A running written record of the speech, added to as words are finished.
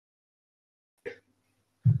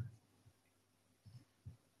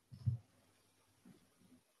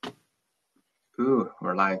Ooh,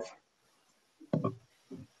 we're live.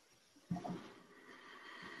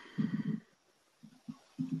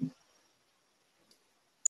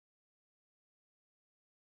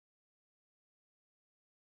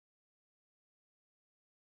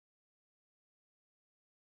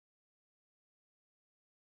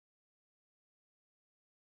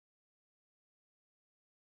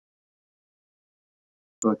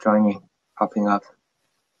 We're joining, popping up.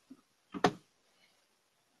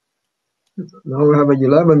 Now we have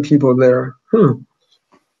 11 people there.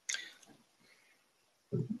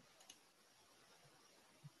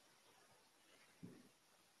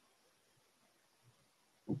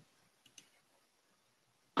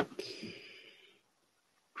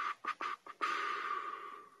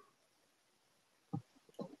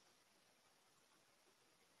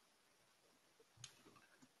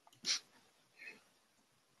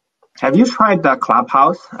 Have you tried the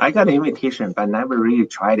Clubhouse? I got an invitation, but never really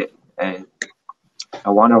tried it. And I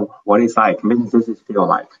wonder what it's like. Maybe this is feel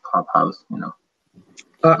like Clubhouse, you know.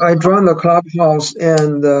 I joined the Clubhouse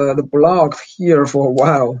and the blog here for a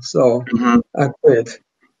while, so I quit.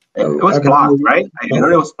 It was blocked, right? I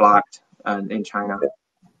heard it was blocked in China.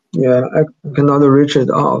 Yeah, I cannot reach it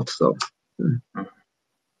out. So.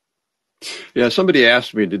 Yeah, somebody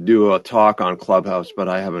asked me to do a talk on Clubhouse, but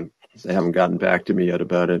they haven't gotten back to me yet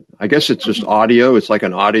about it. I guess it's just audio. It's like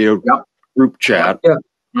an audio group chat. Yeah.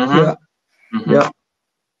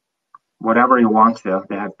 Whatever you want to.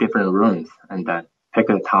 They have different rooms, and then pick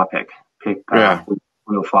a topic. Pick who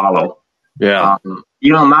will follow. Yeah.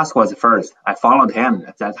 Elon Musk was first. I followed him.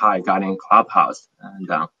 That's how I got in Clubhouse. And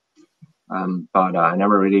but I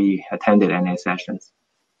never really attended any sessions.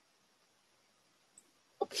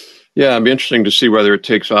 Yeah, it'd be interesting to see whether it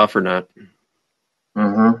takes off or not.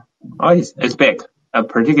 Oh, it's big,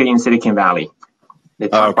 particularly in Silicon Valley. They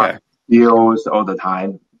talk about deals all the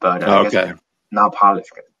time, but I guess not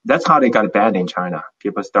politics. That's how they got banned in China.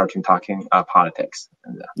 People started talking politics.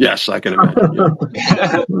 And, yes, I can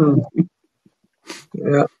imagine.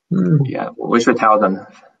 Yeah, we should tell them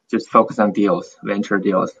just focus on deals, venture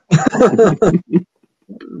deals.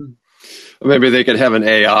 Maybe they could have an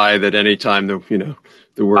AI that anytime the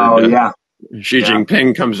word Xi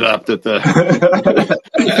Jinping comes up, that the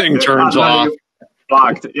thing turns off.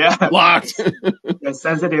 Blocked, blocked.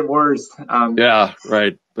 Sensitive words. Yeah,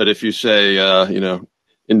 right. But if you say,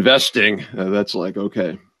 investing, that's like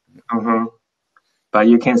okay. But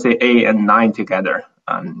you can say A and 9 together,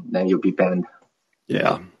 then you'll be banned.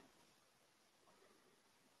 Yeah.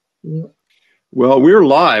 Well, we're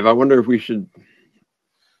live. I wonder if we should.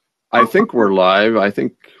 I think we're live. I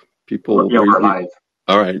think people. We're live.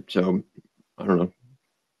 All right. So, I don't know.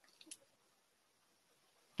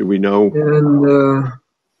 Do we know? And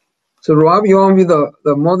so, Rob, you want to be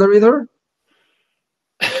the moderator?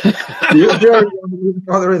 You're the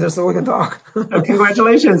moderator, so we can talk.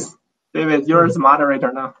 Congratulations, David. You're the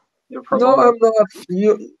moderator now. No, I'm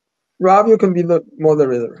not. Rob, you can be the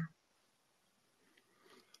moderator.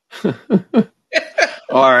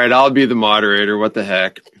 All right, I'll be the moderator. What the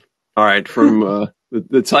heck? All right, from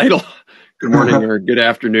the title. Good morning, or good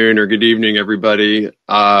afternoon, or good evening, everybody.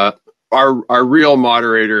 Our real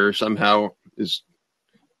moderator somehow is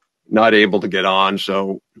not able to get on,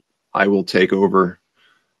 so I will take over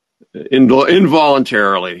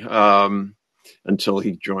involuntarily until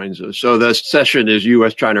he joins us. So the session is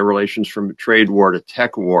U.S.-China relations from trade war to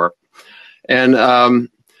tech war, and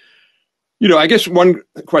I guess one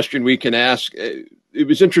question we can ask. It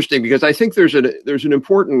was interesting because I think there's an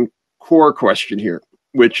important core question here,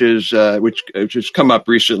 which has come up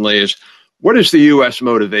recently, is what is the U.S.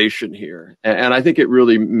 motivation here? And I think it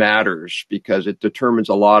really matters because it determines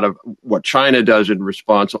a lot of what China does in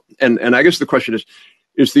response. And I guess the question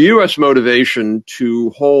is the U.S. motivation to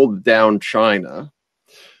hold down China?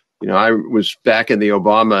 I was back in the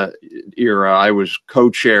Obama era. I was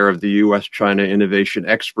co-chair of the U.S.-China Innovation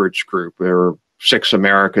Experts Group. There were 6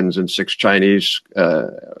 Americans and 6 Chinese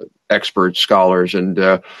experts, scholars.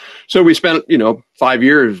 And so we spent, 5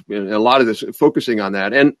 years, a lot of this focusing on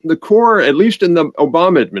that. And the core, at least in the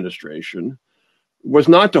Obama administration, was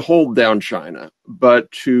not to hold down China,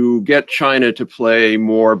 but to get China to play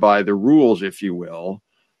more by the rules, if you will,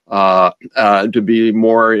 to be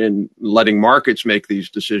more in letting markets make these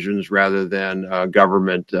decisions rather than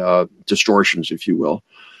government distortions, if you will.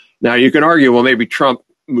 Now, you can argue, well, maybe Trump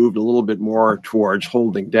moved a little bit more towards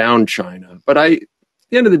holding down China. But at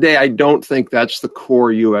the end of the day, I don't think that's the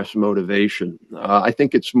core U.S. motivation. I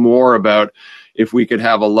think it's more about if we could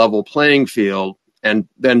have a level playing field and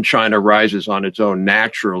then China rises on its own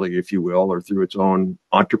naturally, if you will, or through its own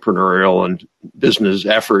entrepreneurial and business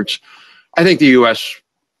efforts. I think the U.S.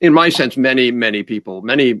 in my sense, many people,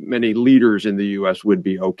 many leaders in the U.S. would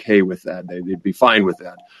be okay with that. They'd be fine with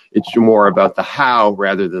that. It's more about the how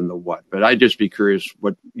rather than the what. But I'd just be curious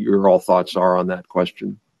what your all thoughts are on that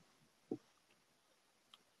question.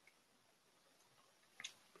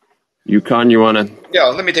 Yukon, you want to? Yeah,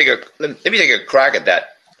 let me take a crack at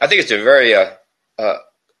that. I think it's a very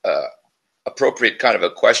appropriate kind of a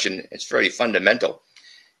question. It's very fundamental,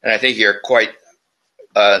 and I think you're quite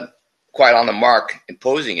on the mark in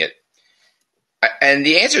posing it. And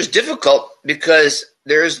the answer is difficult because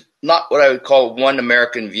there's not what I would call one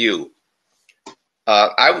American view.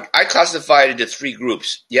 I classify it into three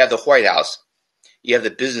groups. You have the White House, you have the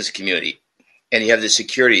business community, and you have the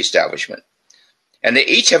security establishment. And they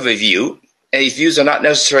each have a view, and these views are not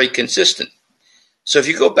necessarily consistent. So if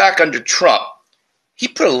you go back under Trump, he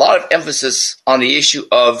put a lot of emphasis on the issue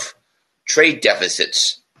of trade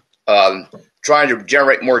deficits, trying to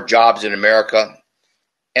generate more jobs in America,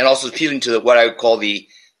 and also appealing to what I would call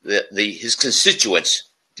his constituents,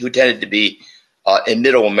 who tended to be in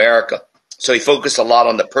middle America. So he focused a lot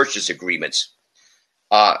on the purchase agreements,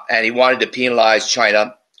 and he wanted to penalize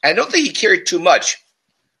China. I don't think he cared too much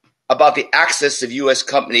about the access of U.S.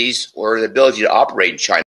 companies or the ability to operate in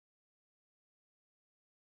China.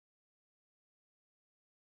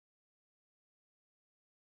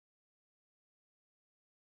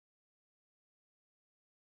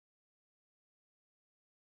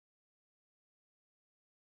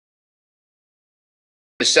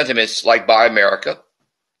 The sentiments like Buy America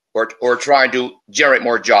or trying to generate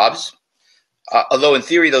more jobs, although in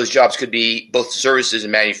theory those jobs could be both services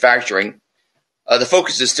and manufacturing. The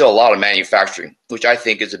focus is still a lot on manufacturing, which I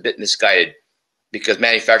think is a bit misguided because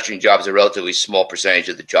manufacturing jobs are a relatively small percentage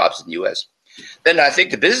of the jobs in the U.S. Then I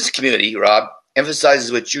think the business community, Rob,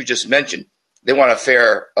 emphasizes what you just mentioned. They want a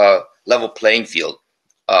fair, level playing field.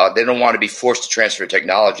 They don't want to be forced to transfer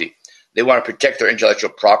technology. They want to protect their intellectual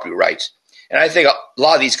property rights. And I think a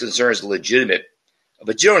lot of these concerns are legitimate.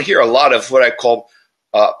 But you don't hear a lot of what I call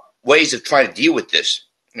ways of trying to deal with this.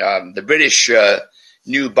 The British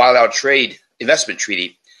new bilateral trade investment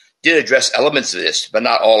treaty did address elements of this, but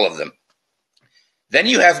not all of them. Then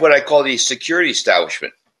you have what I call the security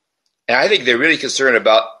establishment. And I think they're really concerned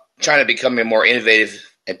about China becoming a more innovative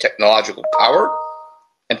and technological power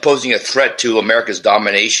and posing a threat to America's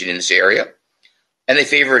domination in this area. And they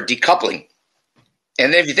favor decoupling.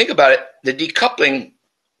 And then if you think about it, the decoupling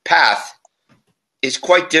path is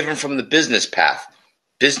quite different from the business path.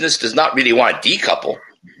 Business does not really want to decouple.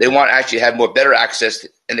 They want to actually have better access,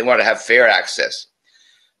 and they want to have fair access.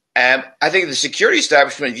 And I think the security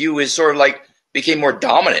establishment view is sort of like became more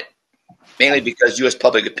dominant, mainly because U.S.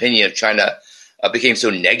 public opinion of China became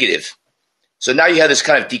so negative. So now you have this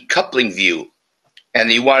kind of decoupling view,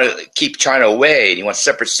 and you want to keep China away, and you want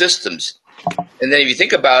separate systems. And then if you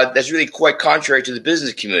think about it, that's really quite contrary to the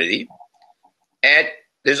business community. And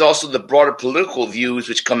there's also the broader political views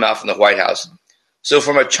which come out from the White House. So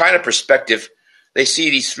from a China perspective, they see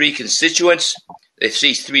these three constituents, they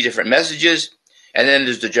see three different messages, and then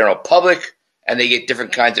there's the general public, and they get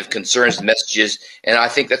different kinds of concerns and messages. And I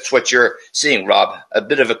think that's what you're seeing, Rob, a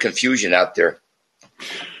bit of a confusion out there.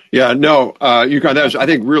 Yeah, no, Yukon, that was, I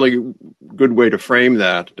think, really good way to frame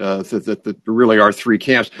that, that there really are three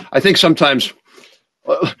camps. I think sometimes,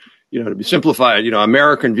 to be simplified,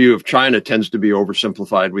 American view of China tends to be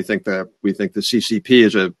oversimplified. We think the CCP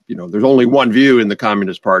is there's only one view in the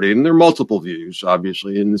Communist Party, and there are multiple views,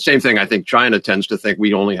 obviously. And the same thing, I think China tends to think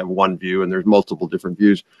we only have one view, and there's multiple different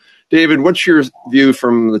views. David, what's your view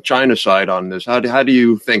from the China side on this? How do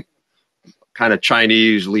you think kind of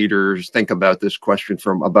Chinese leaders think about this question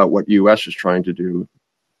about what U.S. is trying to do?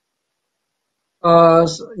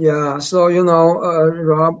 Yeah. So,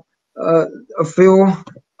 Rob, a few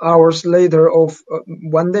hours later,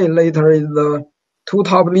 one day later, the two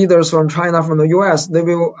top leaders from China, from the U.S., they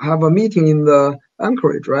will have a meeting in the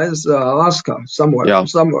Anchorage, right? It's Alaska, somewhere.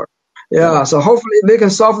 Yeah. So hopefully they can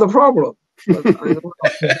solve the problem. But I don't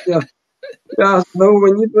know. Yeah. No,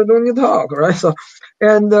 we need to talk, right? So,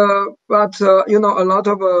 and but a lot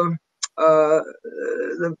of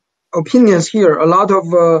the opinions here, a lot of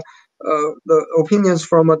the opinions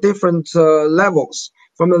from different levels,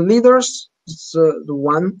 from the leaders, it's the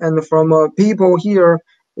one, and from people here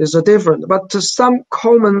is different. But some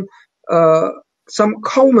common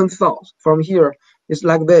thoughts from here is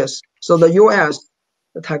like this. So the U.S.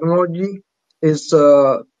 the technology is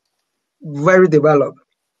very developed,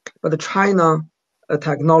 but China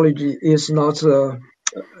technology is not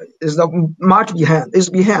much behind. It's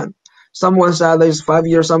behind. Someone said it's 5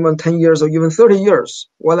 years, someone 10 years, or even 30 years.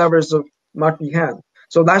 Whatever is much behind.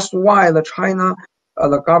 So that's why the China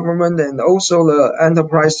the government and also the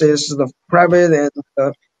enterprises, the private and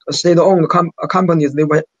state-owned companies, they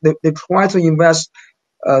try to invest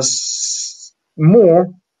more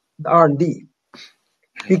R&D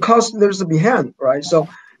because there's a behind, right? So,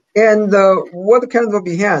 and what kind of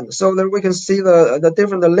behind? So that we can see the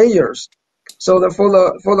different layers. So for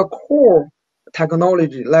the core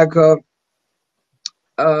technology, like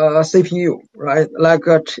CPU, right? Like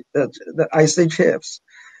the IC chips,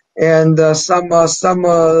 and some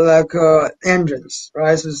like engines,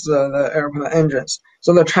 right? This is the airplane engines.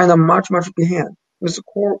 So the China much behind with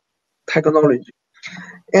core technology.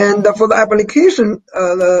 And for the application,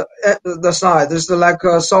 the side, this is like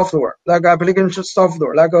software, like application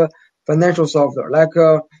software, like financial software, like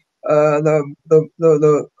the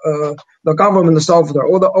government software,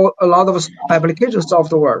 or a lot of application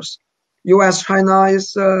softwares. U.S. China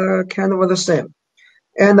is kind of the same.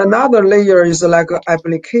 And another layer is like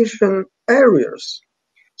application areas.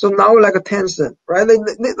 So now like a Tencent, right?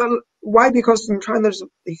 Why? Because in China there's a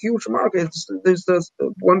huge market. There's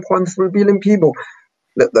 1.3 billion people.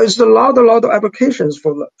 There's a lot of applications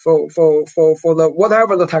for the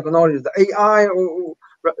whatever the technology, the AI or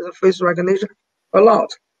the face recognition, a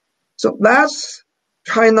lot. So that's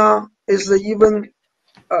China is even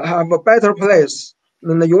have a better place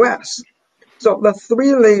than the U.S. So the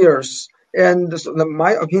three layers, and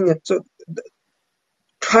my opinion, so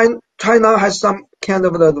China has some kind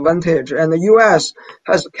of the advantage, and the U.S.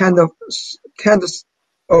 has kind of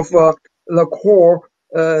the core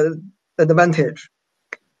advantage.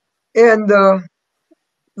 And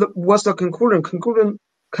what's the conclusion?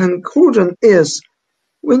 Conclusion is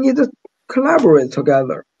we need to collaborate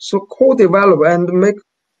together. So co-develop and make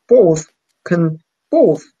both can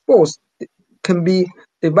be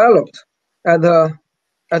developed at a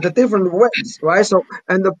different ways, right? So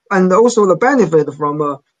and also the benefit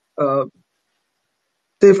from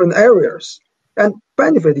different areas and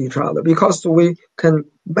benefit each other because we can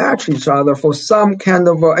match each other for some kind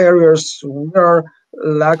of areas where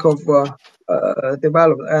lack of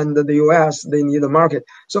development, and the U.S. they need a market.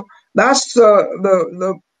 So that's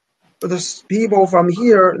the people from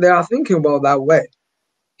here, they are thinking about that way.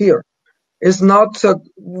 Here, it's not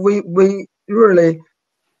we really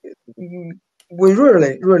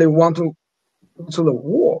want to go to the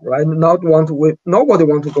war, right? Nobody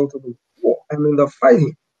want to go to the war. I mean the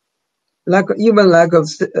fighting. Like even like a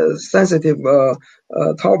sensitive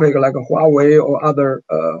topic like Huawei or other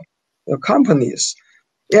companies.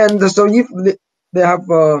 And so if they have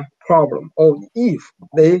a problem, or if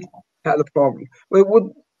they had a problem, we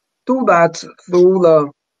would do that through the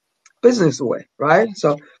business way, right?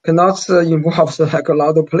 So cannot involve like a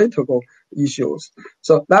lot of political issues.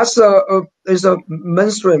 So that's is a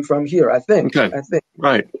mainstream from here, I think. Okay. I think.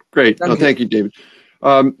 Right. Great. Thank you, David.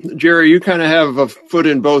 Jerry, you kind of have a foot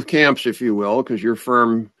in both camps, if you will, because you're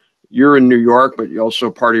in New York, but you also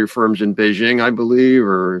part of your firm's in Beijing, I believe,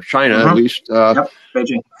 or China at least. Yep,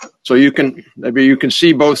 Beijing. So you can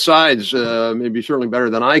see both sides, maybe certainly better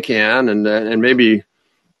than I can, and maybe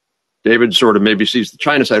David sort of maybe sees the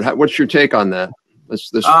China side. What's your take on that? This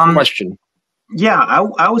question. Yeah,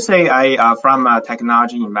 I would say from a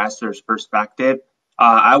technology investor's perspective,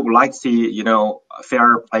 I would like to see, a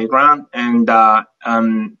fair playground. And I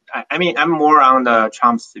mean, I'm more on the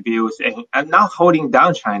Trump's views. And I'm not holding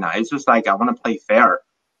down China. It's just like I want to play fair.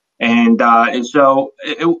 And so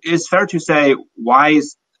it's fair to say, why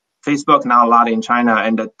is Facebook not allowed in China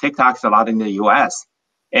and the TikTok's allowed in the U.S.?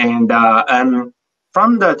 And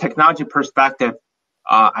from the technology perspective,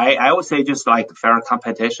 I would say just like fair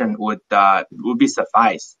competition would be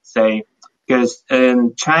suffice. Say, because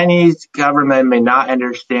Chinese government may not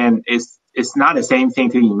understand it's not the same thing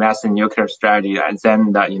to invest in nuclear strategy as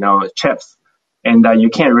then chips, and you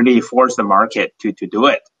can't really force the market to do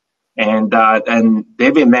it. And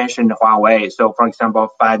David mentioned Huawei. So for example,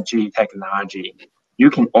 5G technology, you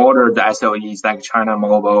can order the SOEs like China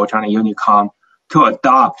Mobile, China Unicom to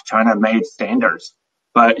adopt China-made standards.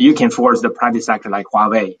 But you can force the private sector like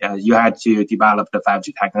Huawei. You had to develop the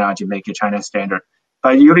 5G technology, make it China standard.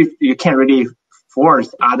 But you can't really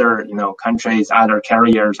force other countries, other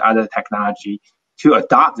carriers, other technology to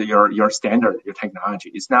adopt your standard, your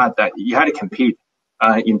technology. It's not that you had to compete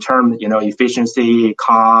in terms efficiency,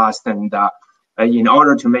 cost, and in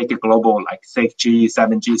order to make it global like 6G,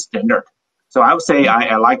 7G standard. So I would say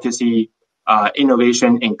I like to see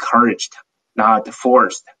innovation encouraged, not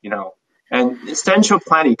forced. And central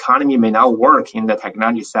plant economy may not work in the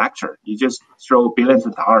technology sector. You just throw billions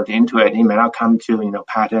of dollars into it. It may not come to,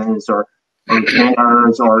 patents or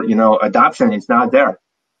adoption. It's not there.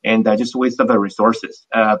 And just waste of the resources.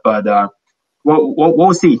 But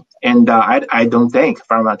we'll see. And I don't think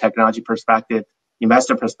from a technology perspective,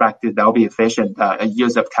 investor perspective, that'll be efficient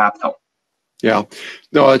use of capital. Yeah,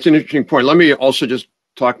 no, that's an interesting point. Let me also just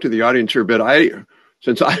talk to the audience here a bit.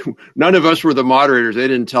 None of us were the moderators, they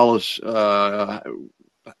didn't tell us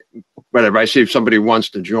whatever. I see if somebody wants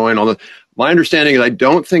to join. My understanding is I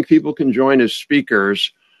don't think people can join as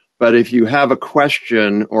speakers, but if you have a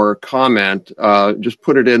question or a comment, just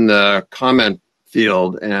put it in the comment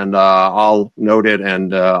field, and I'll note it,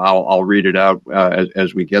 and I'll read it out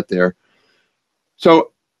as we get there.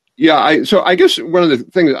 So, yeah, I guess one of the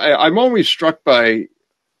things I'm always struck by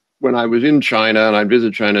when I was in China and I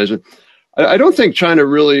visit China is that I don't think China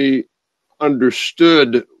really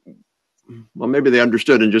understood. Well, maybe they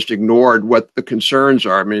understood and just ignored what the concerns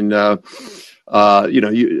are. I mean,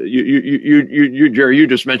 you Jerry, you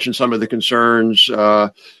just mentioned some of the concerns.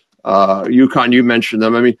 Yukon, you mentioned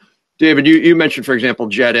them. I mean, David, you mentioned, for example,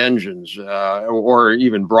 jet engines, or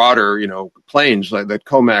even broader, planes that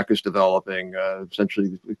COMAC is developing, essentially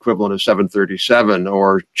the equivalent of 737,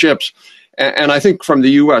 or chips. And I think from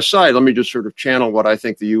the U.S. side, let me just sort of channel what I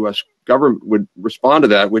think the U.S. government would respond to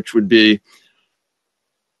that, which would be,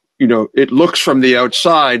 it looks from the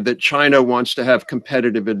outside that China wants to have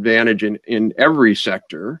competitive advantage in every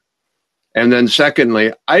sector. And then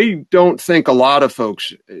secondly, I don't think a lot of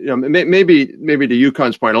folks, maybe to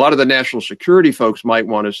Yukon's point, a lot of the national security folks might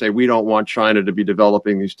want to say, we don't want China to be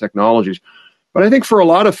developing these technologies. But I think for a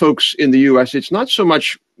lot of folks in the U.S., it's not so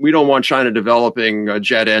much we don't want China developing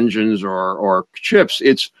jet engines or chips.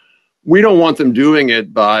 It's we don't want them doing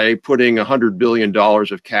it by putting $100 billion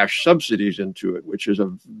of cash subsidies into it, which is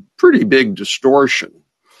a pretty big distortion.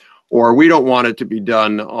 Or we don't want it to be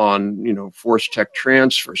done on, forced tech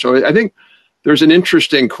transfer. So I think there's an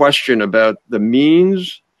interesting question about the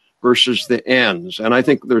means versus the ends. And I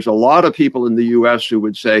think there's a lot of people in the U.S. who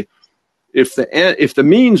would say, if the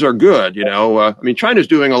means are good, China's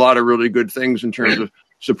doing a lot of really good things in terms of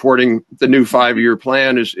supporting the new 5-year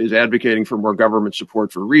plan, is advocating for more government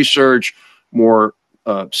support for research, more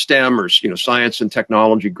STEM or science and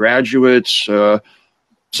technology graduates,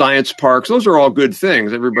 science parks. Those are all good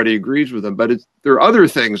things. Everybody agrees with them, but there are other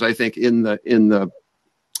things I think in the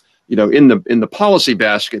policy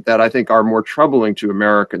basket that I think are more troubling to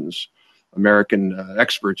American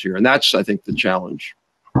experts here, and that's I think the challenge.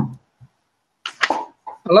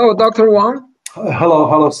 Hello, Dr. Wang.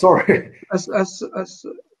 Hello. Sorry, I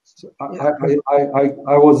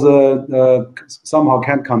was somehow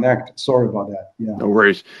can't connect. Sorry about that. Yeah. No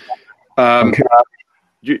worries. Okay.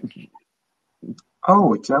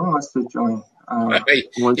 John wants to join.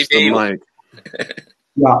 Wants the mic.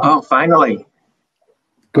 Yeah. Oh, finally.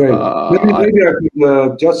 Great. Maybe I could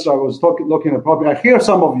I was looking at probably. I hear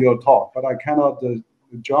some of your talk, but I cannot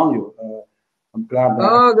join you. I'm glad.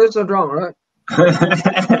 There's a John, right?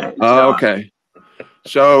 Okay.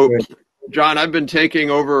 So, John, I've been taking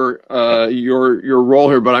over your role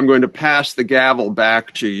here, but I'm going to pass the gavel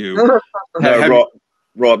back to you.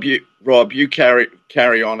 Rob, you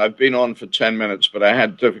carry on. I've been on for 10 minutes, but I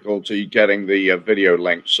had difficulty getting the video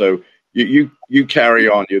link. So you carry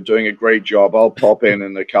on. You're doing a great job. I'll pop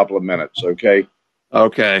in a couple of minutes. Okay.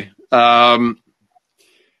 Okay. Henry,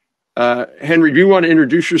 do you want to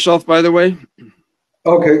introduce yourself, by the way?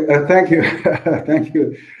 Okay. Thank you. Thank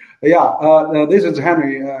you. Yeah. This is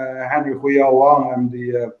Henry Huiyao Wang. I'm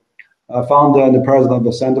the founder and the president of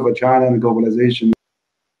the Center for China and Globalization.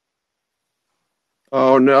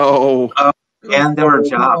 Oh no! And there were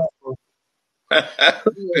jobs. We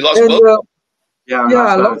lost both.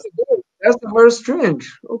 That's very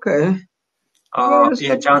strange. Okay.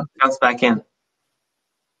 John's back in.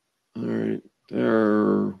 All right,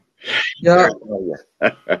 there. Yeah.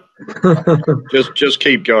 Just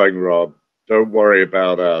keep going, Rob. Don't worry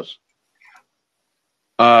about us.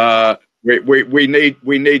 We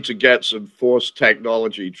need to get some forced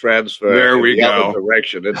technology transfer. There we go. Other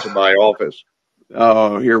direction into my office.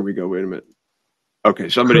 Oh, here we go. Wait a minute. Okay,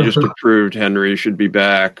 somebody just approved Henry. Should be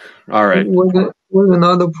back. All right. With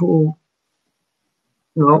another proof.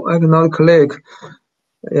 No, I cannot click.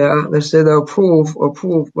 Yeah, they said approve,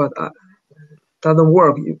 but doesn't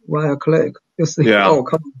work when I click. You see? Yeah. Oh,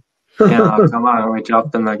 come on. Come on. We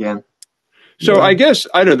dropped them again. So I guess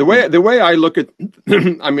I don't know the way I look at.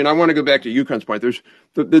 I want to go back to Yukon's point. There's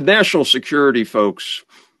the national security folks.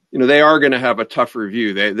 They are going to have a tougher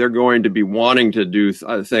view. They're going to be wanting to do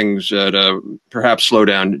things that perhaps slow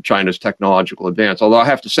down China's technological advance. Although I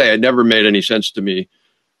have to say, it never made any sense to me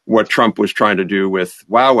what Trump was trying to do with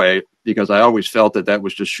Huawei, because I always felt that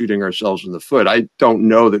was just shooting ourselves in the foot. I don't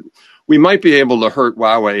know that we might be able to hurt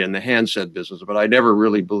Huawei in the handset business, but I never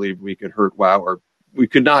really believed we could hurt Huawei, or we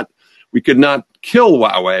could not. we could not kill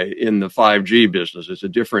Huawei in the 5G business. It's a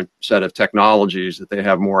different set of technologies that they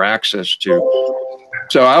have more access to.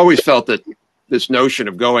 So I always felt that this notion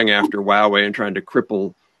of going after Huawei and trying to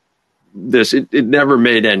cripple this, it never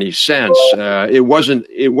made any sense. It wasn't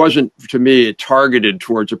to me targeted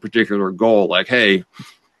towards a particular goal, like, hey,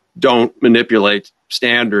 don't manipulate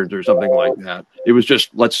standards or something like that. It was just,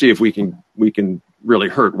 let's see if we can really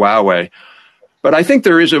hurt Huawei. But I think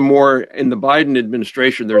there is in the Biden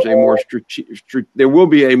administration, there will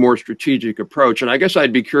be a more strategic approach. And I guess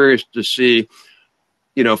I'd be curious to see,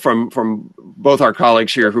 from both our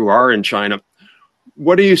colleagues here who are in China,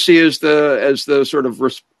 what do you see as the sort of,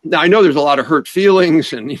 now I know there's a lot of hurt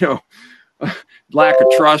feelings and, lack of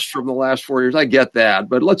trust from the last 4 years. I get that.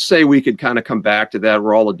 But let's say we could kind of come back to that.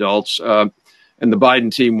 We're all adults and the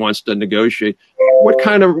Biden team wants to negotiate. What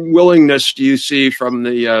kind of willingness do you see from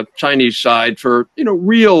the Chinese side for,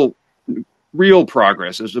 real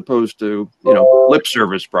progress as opposed to, lip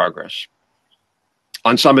service progress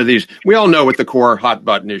on some of these? We all know what the core hot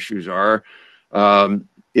button issues are.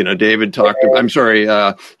 David talked,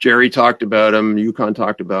 Jerry talked about them, Yukon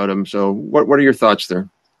talked about them. So what are your thoughts there?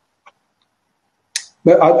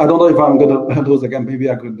 But I don't know if I'm going to do this again. Maybe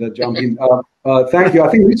I could jump in. Thank you. I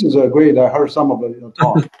think this is great. I heard some of the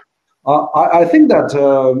talk. I think that,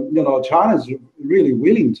 China is really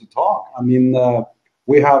willing to talk. I mean,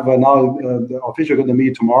 we have now the official going to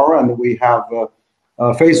meet tomorrow, and we have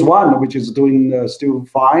phase one, which is doing still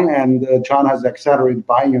fine. And China has accelerated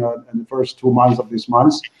buying in the first 2 months of this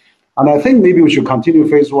month. And I think maybe we should continue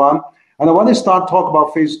phase one. And when they start talk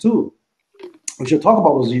about phase two, we should talk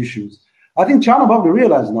about those issues. I think China probably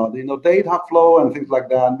realizes now, data flow and things like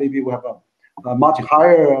that. Maybe we have a much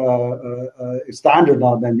higher standard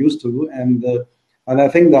now than used to, and I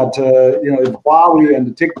think that if Huawei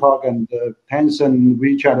and TikTok and Tencent,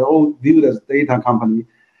 WeChat are all viewed as data company,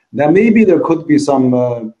 then maybe there could be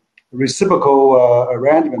some reciprocal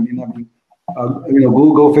arrangement.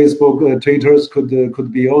 Google, Facebook, Twitter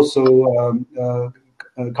could be also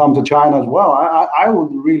come to China as well. I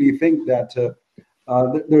would really think that.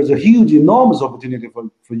 There's a huge, enormous opportunity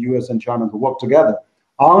for U.S. and China to work together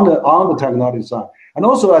on the technology side. And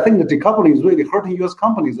also, I think the decoupling is really hurting U.S.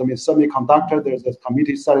 companies. I mean, semiconductor, there's a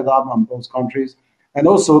committee set it up on both countries. And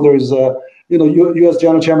also there's, U.S.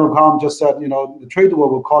 General Chamber of Commerce just said, the trade war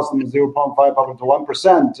will cost them 0.5 up to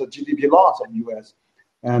 1% GDP loss of U.S.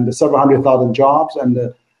 and several 100,000 jobs.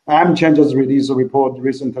 And Amgen just released a report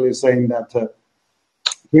recently saying that,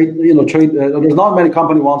 there's not many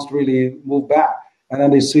companies wants to really move back. And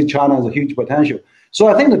then they see China as a huge potential. So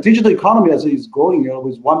I think the digital economy as it is going,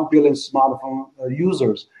 with 1 billion smartphone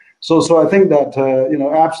users. So I think that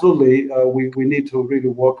absolutely we need to really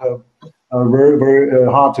work very very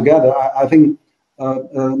hard together. I think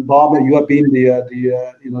Bob, you have been the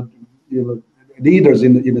leaders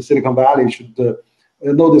in the Silicon Valley should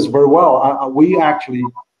know this very well.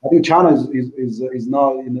 I think China is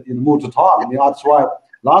now in the mood to talk. I mean, that's why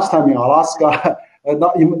last time in Alaska.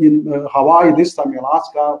 Not in Hawaii, this time in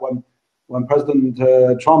Alaska, when President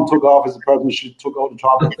Trump took office, she took all the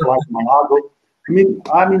trouble to fly to Malago. I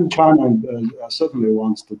mean, China certainly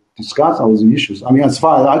wants to discuss those issues. I mean, as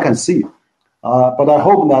far as I can see. But I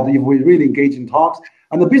hope that if we really engage in talks,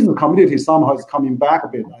 and the business community somehow is coming back a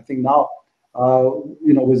bit. I think now,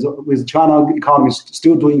 with China economy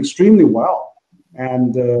still doing extremely well,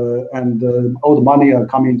 and all the money are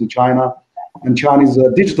coming to China. And Chinese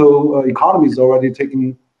digital economy is already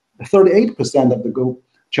taking 38% of the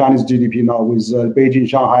Chinese GDP now, with Beijing,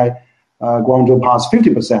 Shanghai, Guangzhou past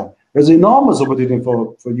 50%. There's enormous opportunity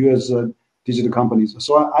for U.S. Digital companies.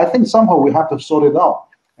 So I think somehow we have to sort it out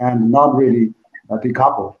and not really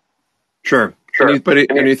decouple. Sure. Anybody,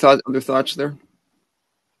 any other thoughts there?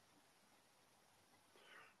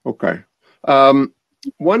 Okay.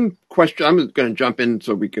 One question, I'm going to jump in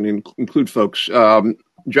so we can include folks.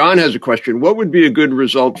 John has a question. What would be a good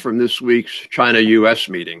result from this week's China-U.S.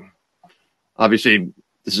 meeting? Obviously,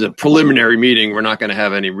 this is a preliminary meeting. We're not going to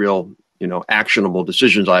have any real, actionable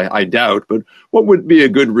decisions, I doubt. But what would be a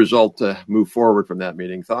good result to move forward from that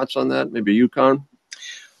meeting? Thoughts on that? Maybe Yukon?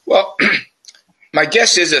 Well, my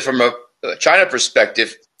guess is that from a China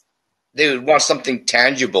perspective, they would want something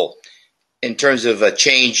tangible in terms of a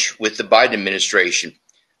change with the Biden administration.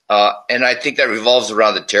 And I think that revolves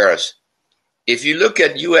around the tariffs. If you look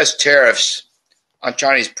at U.S. tariffs on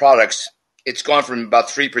Chinese products, it's gone from about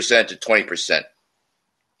 3% to 20%.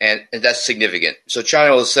 And that's significant. So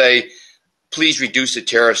China will say, please reduce the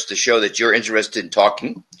tariffs to show that you're interested in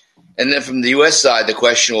talking. And then from the U.S. side, the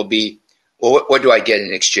question will be, well, what do I get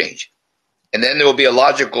in exchange? And then there will be a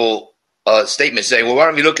logical statement saying, well, why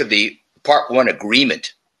don't we look at the Part 1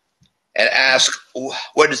 agreement? and ask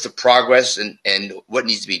what is the progress and what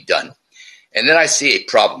needs to be done. And then I see a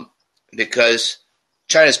problem, because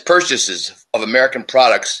China's purchases of American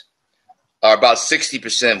products are about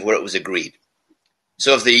 60% of what it was agreed.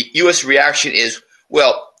 So if the U.S. reaction is,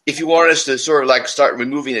 well, if you want us to sort of like start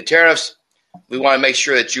removing the tariffs, we want to make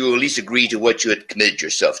sure that you at least agree to what you had committed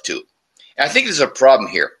yourself to. And I think there's a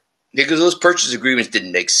problem here, because those purchase agreements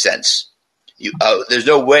didn't make sense. There's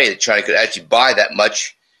no way that China could actually buy that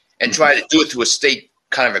much, and try to do it through a state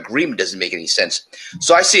kind of agreement doesn't make any sense.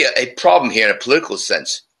 So I see a problem here in a political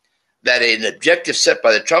sense, that an objective set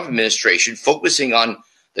by the Trump administration focusing on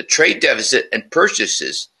the trade deficit and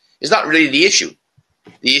purchases is not really the issue.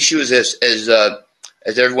 The issue is, as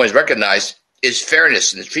everyone's recognized, is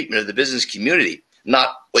fairness in the treatment of the business community,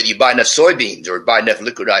 not whether you buy enough soybeans or buy enough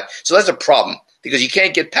liquid. So that's a problem, because you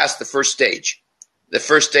can't get past the first stage. The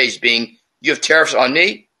first stage being, you have tariffs on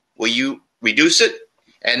me, will you reduce it?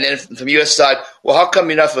 And then from the U.S. side, well, how come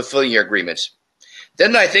you're not fulfilling your agreements?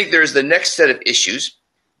 Then I think there's the next set of issues,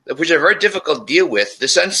 which are very difficult to deal with. The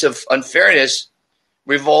sense of unfairness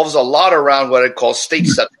revolves a lot around what I call state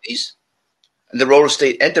subsidies and the role of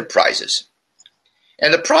state enterprises.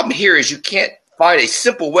 And the problem here is you can't find a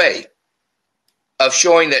simple way of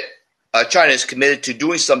showing that China is committed to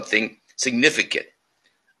doing something significant.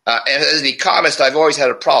 And as an economist, I've always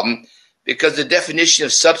had a problem, because the definition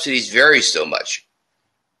of subsidies varies so much.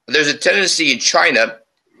 There's a tendency in China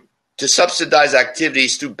to subsidize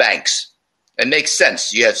activities through banks. It makes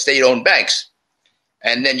sense. You have state-owned banks,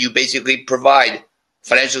 and then you basically provide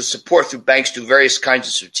financial support through banks to various kinds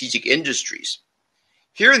of strategic industries.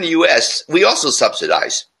 Here in the U.S., we also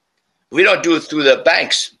subsidize. We don't do it through the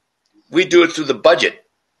banks. We do it through the budget.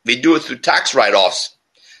 We do it through tax write-offs,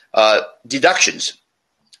 deductions.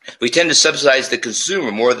 We tend to subsidize the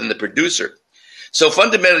consumer more than the producer. So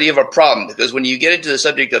fundamentally, you have a problem, because when you get into the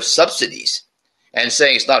subject of subsidies and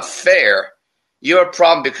saying it's not fair, you have a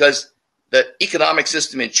problem, because the economic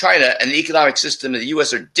system in China and the economic system in the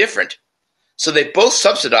U.S. are different. So they both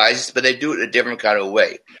subsidize, but they do it in a different kind of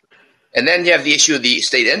way. And then you have the issue of the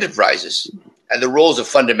state enterprises, and the roles are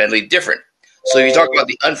fundamentally different. So if you talk about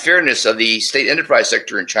the unfairness of the state enterprise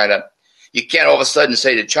sector in China, you can't all of a sudden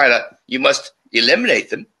say to China, you must eliminate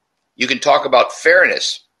them. You can talk about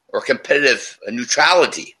fairness or competitive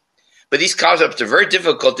neutrality. But these concepts are very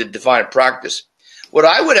difficult to define in practice. What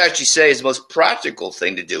I would actually say is the most practical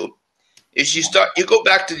thing to do is you go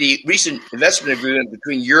back to the recent investment agreement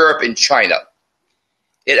between Europe and China.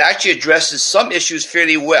 It actually addresses some issues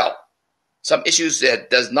fairly well, some issues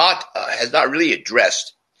that has not really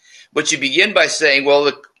addressed. But you begin by saying, well,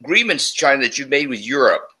 the agreements, China, that you've made with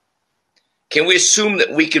Europe, can we assume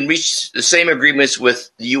that we can reach the same agreements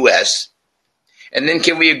with the U.S.? And then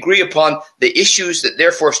can we agree upon the issues that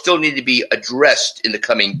therefore still need to be addressed in the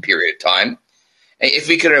coming period of time? And if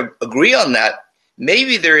we can agree on that,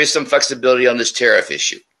 maybe there is some flexibility on this tariff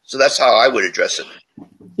issue. So that's how I would address it.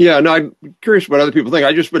 Yeah, no, I'm curious what other people think.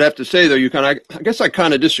 I just would have to say, though, I guess I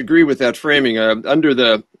kind of disagree with that framing. Under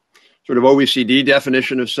the sort of OECD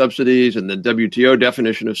definition of subsidies and the WTO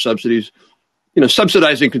definition of subsidies,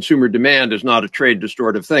 subsidizing consumer demand is not a trade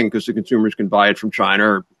distortive thing, because the consumers can buy it from China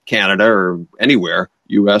or Canada or anywhere,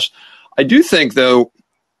 U.S. I do think, though,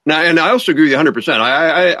 now, and I also agree with you 100%.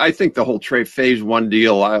 I think the whole trade phase one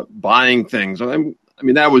deal, buying things, I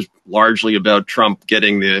mean, that was largely about Trump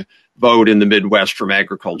getting the vote in the Midwest from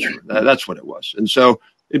agriculture. That's what it was. And so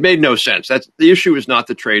it made no sense. The issue is not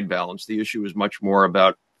the trade balance. The issue is much more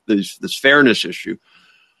about this fairness issue.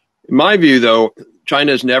 In my view, though,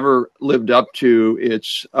 China has never lived up to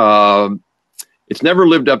its obligations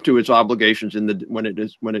when it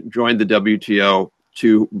joined the WTO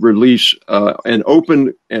to release an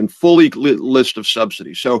open and fully list of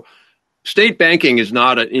subsidies. So state banking is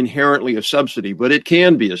not inherently a subsidy, but it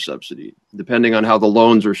can be a subsidy depending on how the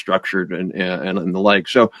loans are structured and the like.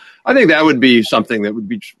 So I think that would be something that would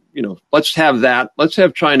be, let's have that. Let's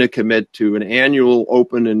have China commit to an annual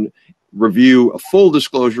open and review, a full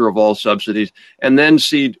disclosure of all subsidies, and then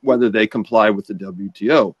see whether they comply with the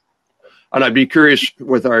WTO. And I'd be curious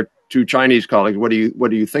with our two Chinese colleagues, what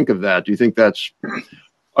do you think of that? Do you think that's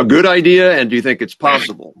a good idea, and do you think it's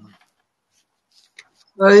possible?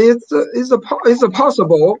 It's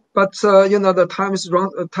possible, but the time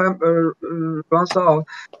runs out,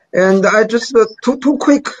 and I just two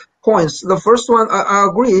quick points. The first one, I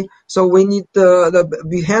agree. So we need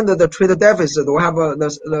behind the trade deficit, we have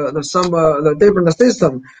the different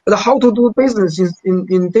system, but how to do business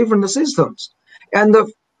in different systems. And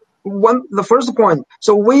the first point.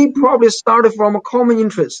 So we probably started from a common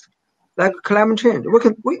interest, like climate change. We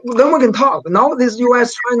can talk. Now this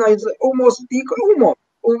U.S. China is almost equal.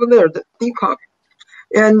 over there, the decoupling.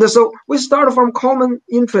 And so we start from common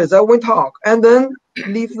interests that we talk, and then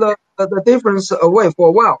leave the difference away for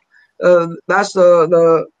a while. That's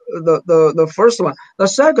the first one. The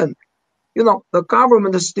second, the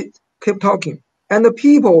government keep talking, and the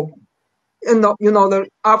people,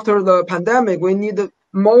 after the pandemic, we need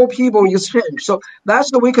more people exchange. So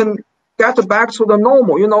that's we can get back to the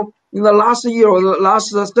normal. In the last year or the last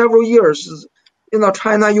several years,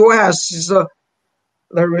 China-U.S. is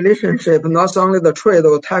the relationship, not only the trade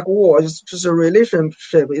or tech war, it's just a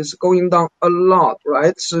relationship is going down a lot,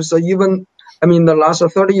 right? So even, the last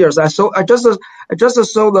 30 years, I just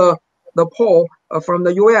saw the poll from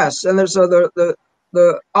the U.S. and there's the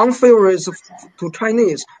unfavorable to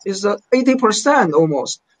Chinese is 80%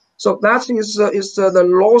 almost. So that is the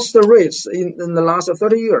lowest rates in the last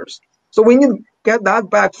 30 years. So we need to get that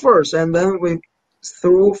back first, and then we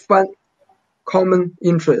through common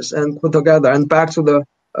interests and put together and back to the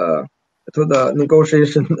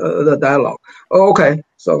negotiation, the dialogue. Okay.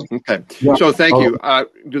 So yeah. So thank you.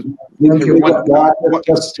 Thank you. Quickly.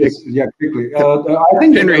 I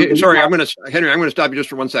think Henry. Sorry, I'm going to stop you just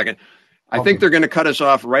for 1 second. I think they're going to cut us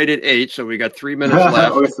off right at 8, so we got 3 minutes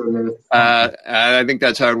left. I think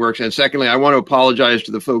that's how it works. And secondly, I want to apologize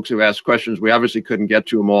to the folks who asked questions. We obviously couldn't get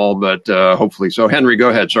to them all, but hopefully. So Henry, go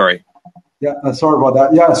ahead. Sorry. Yeah, sorry about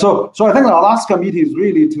that. Yeah, so I think the Alaska meeting is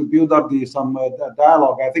really to build up some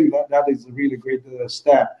dialogue. I think that is a really great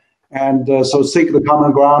step, and so seek the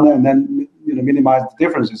common ground and then minimize the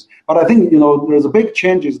differences. But I think there's a big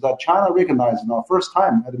changes that China recognized first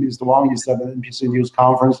time. Mr. Wang said at the NPC News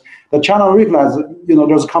conference that China recognized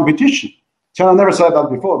there's a competition. China never said that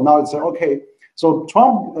before. Now it's okay. So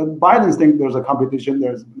Trump, Biden think there's a competition,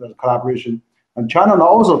 there's collaboration, and China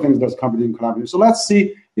also thinks there's competition, collaboration. So let's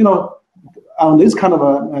see, on this kind of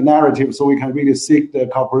a narrative, so we can really seek the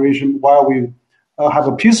cooperation while we have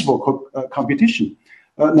a peaceful competition.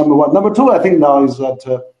 Number one. Number two, I think now is that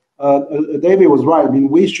David was right.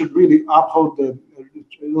 We should really uphold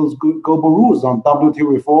those global rules on WTO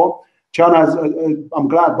reform. China has, I'm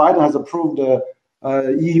glad Biden has approved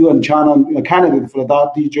EU and China candidate for the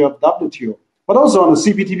WTO, but also on the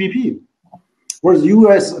CPTPP, whereas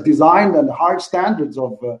U.S. designed and hard standards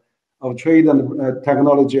of trade and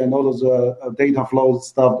technology and all those data flow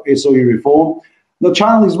stuff, SOE reform. The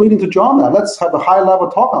China is willing to join that. Let's have a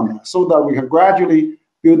high-level talk on that so that we can gradually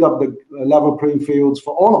build up the level playing fields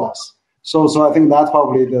for all of us. So I think that's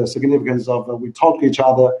probably the significance of we talk to each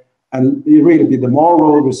other and it really be the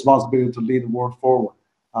moral responsibility to lead the world forward.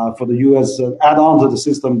 For the U.S. Add on to the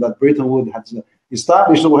system that Bretton Woods has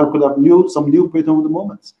established, so we have put up some new Bretton Woods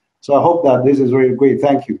moments. So I hope that this is really great.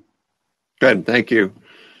 Thank you. Good, thank you.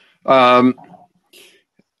 Jerry,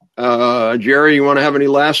 you want to have any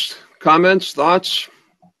last comments, thoughts?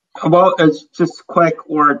 Well, it's just quick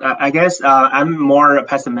word. I guess I'm more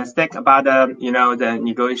pessimistic about the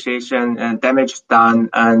negotiation and damage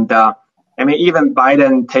done, and even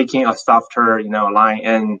Biden taking a softer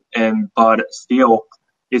line, but still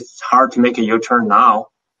it's hard to make a U-turn now.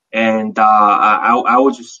 And I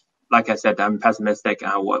would just, like I said, I'm pessimistic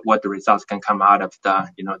on what the results can come out of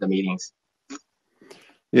the meetings.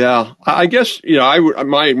 Yeah, I guess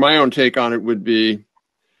my own take on it would be,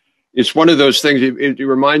 it's one of those things. It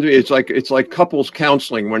reminds me, it's like couples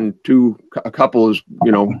counseling when a couple is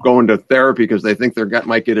going to therapy because they think they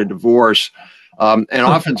might get a divorce, and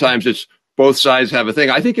oftentimes it's both sides have a thing.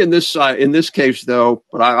 I think in this case though,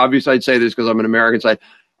 but obviously I'd say this because I'm an American side.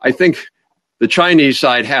 I think the Chinese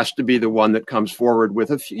side has to be the one that comes forward with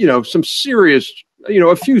some serious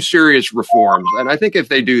a few serious reforms, and I think if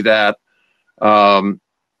they do that.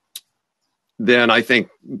 Then I think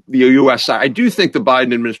the U.S. side, I do think the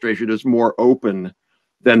Biden administration is more open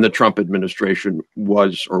than the Trump administration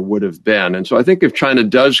was or would have been. And so I think if China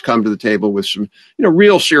does come to the table with some,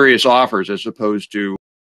 real serious offers as opposed to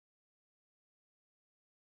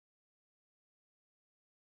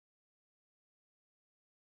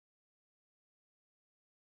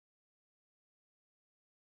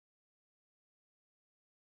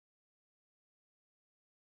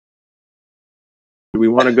do we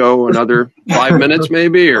want to go another 5 minutes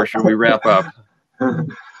maybe, or should we wrap up? We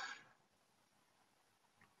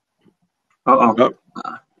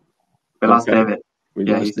lost David. We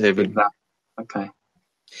lost David. Okay.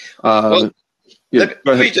 Let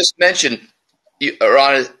me just mention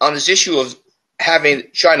on this issue of having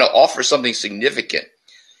China offer something significant.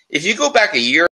 If you go back a year